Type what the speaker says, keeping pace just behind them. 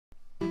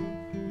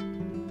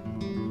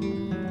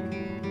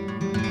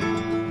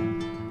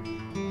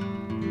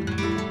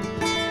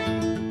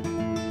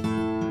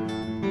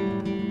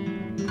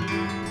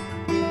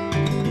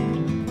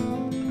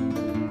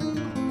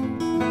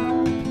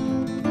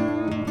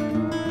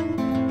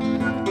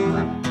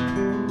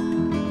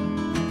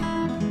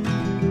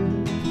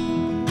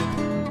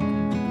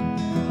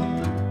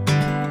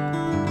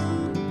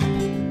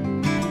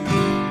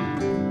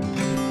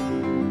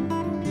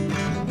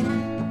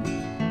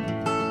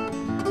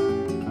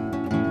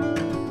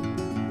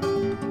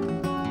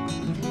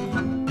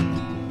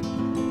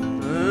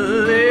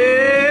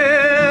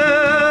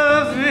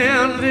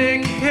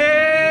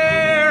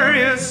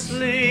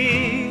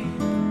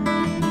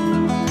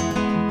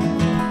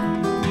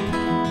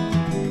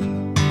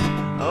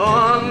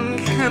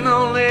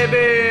only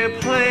be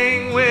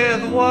playing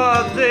with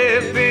what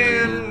they've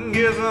been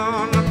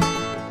given.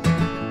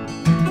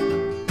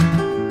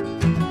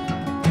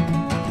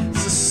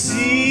 So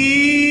seek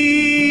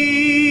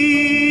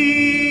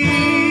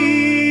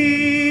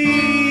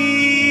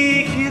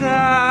it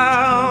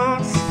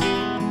out.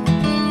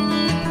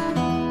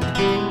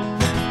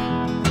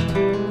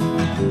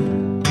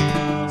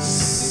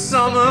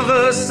 Some of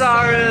us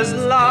are as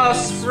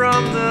lost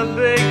from the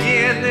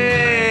beginning.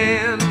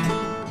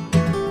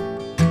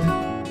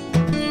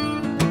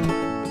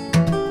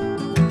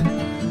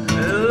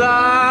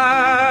 Life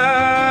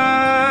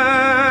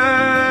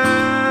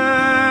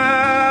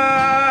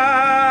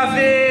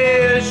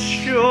is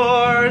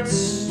short.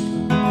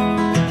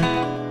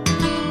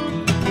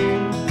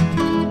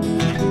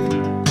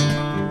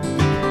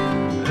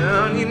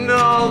 And you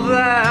know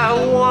that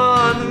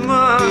one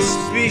must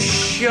be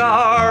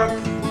sharp.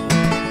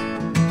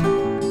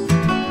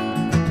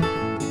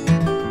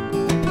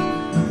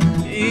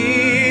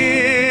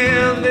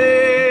 In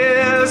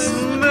this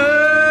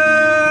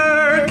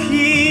murky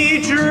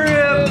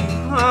drip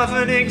of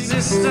an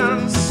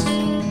existence,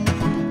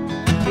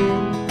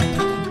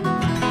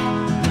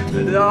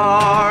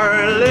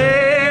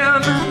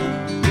 darling,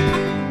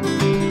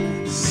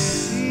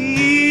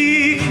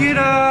 seek it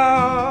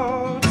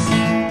out.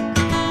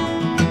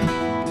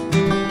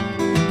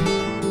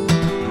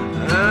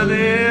 And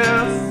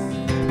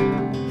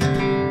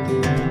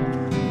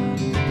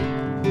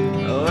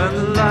when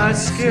the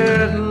lights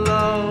get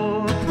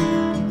low,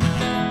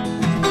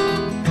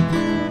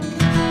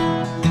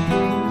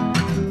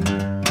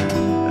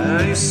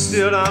 and you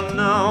still don't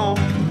know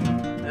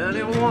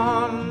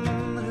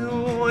anyone who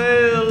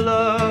will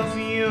love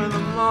you the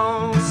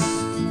most,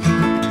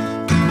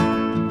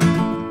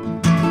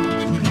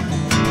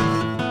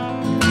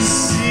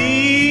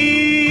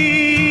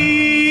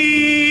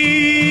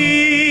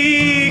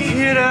 seek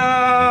it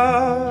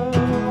out.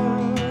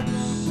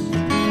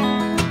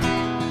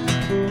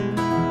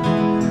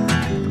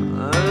 A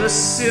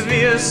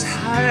lascivious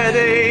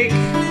headache,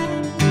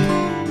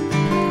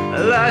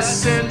 a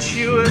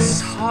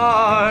licentious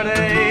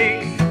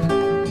heartache.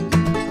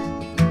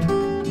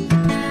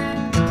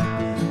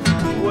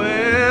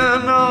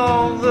 When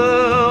all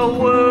the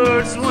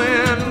words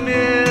went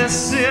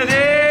missing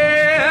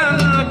in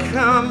the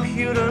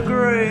computer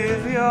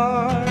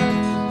graveyard,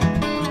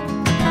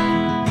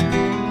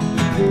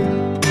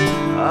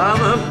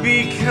 I'm a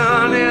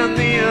beacon in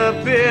the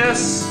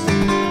abyss,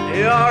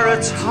 you're a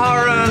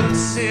torrent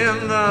in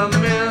the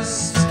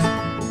mist.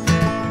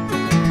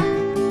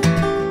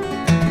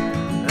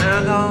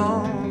 And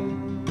all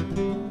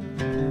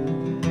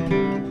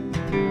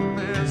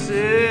this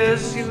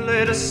is your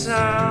latest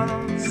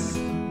sounds.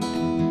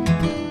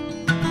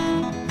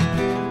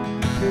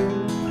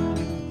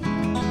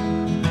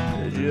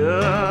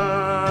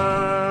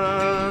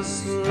 Just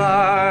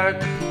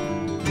like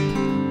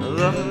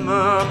the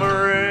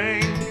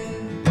murmuring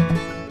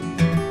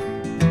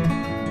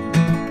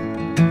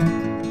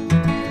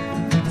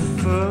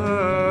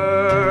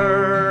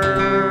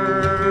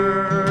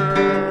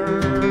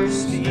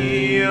first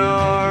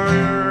you're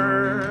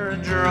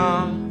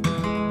drunk,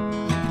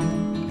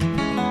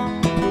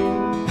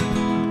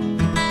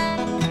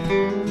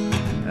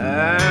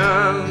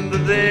 and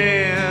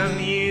then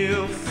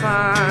you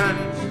find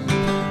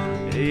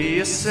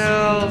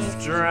yourself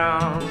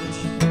drowned.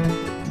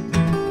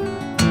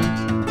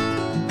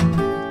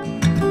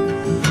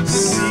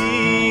 Seek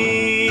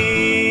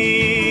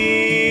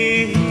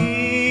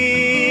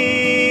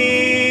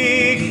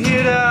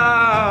it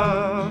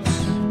out.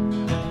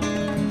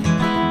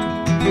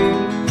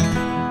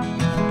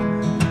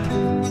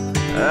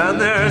 And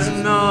there's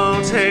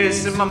no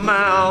taste in my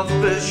mouth,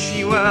 but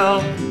she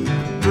will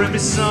bring me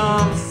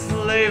some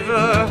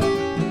flavor.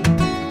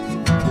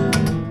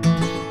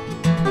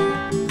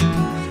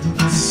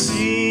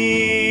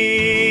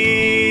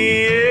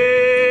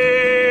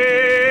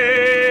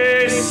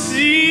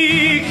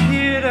 Seek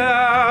it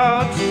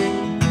out.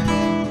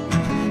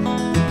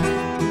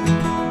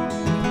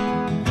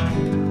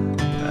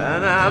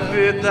 And I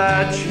bid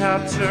that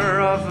chapter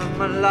of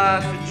my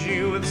life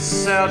adieu with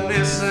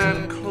sadness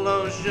and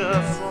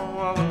closure, for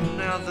I will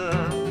never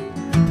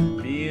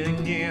be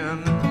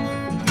again.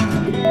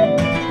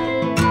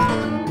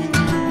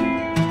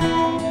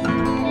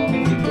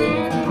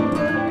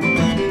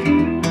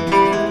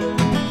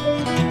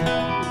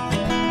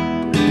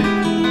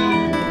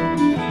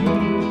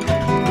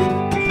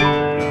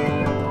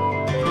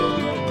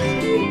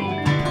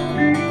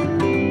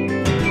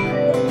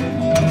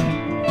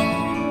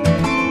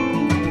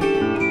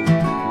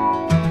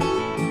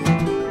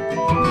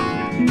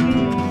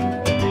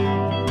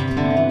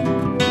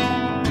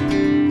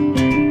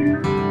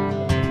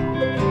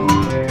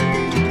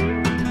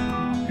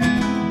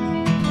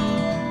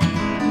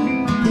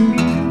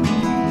 Mm-hmm.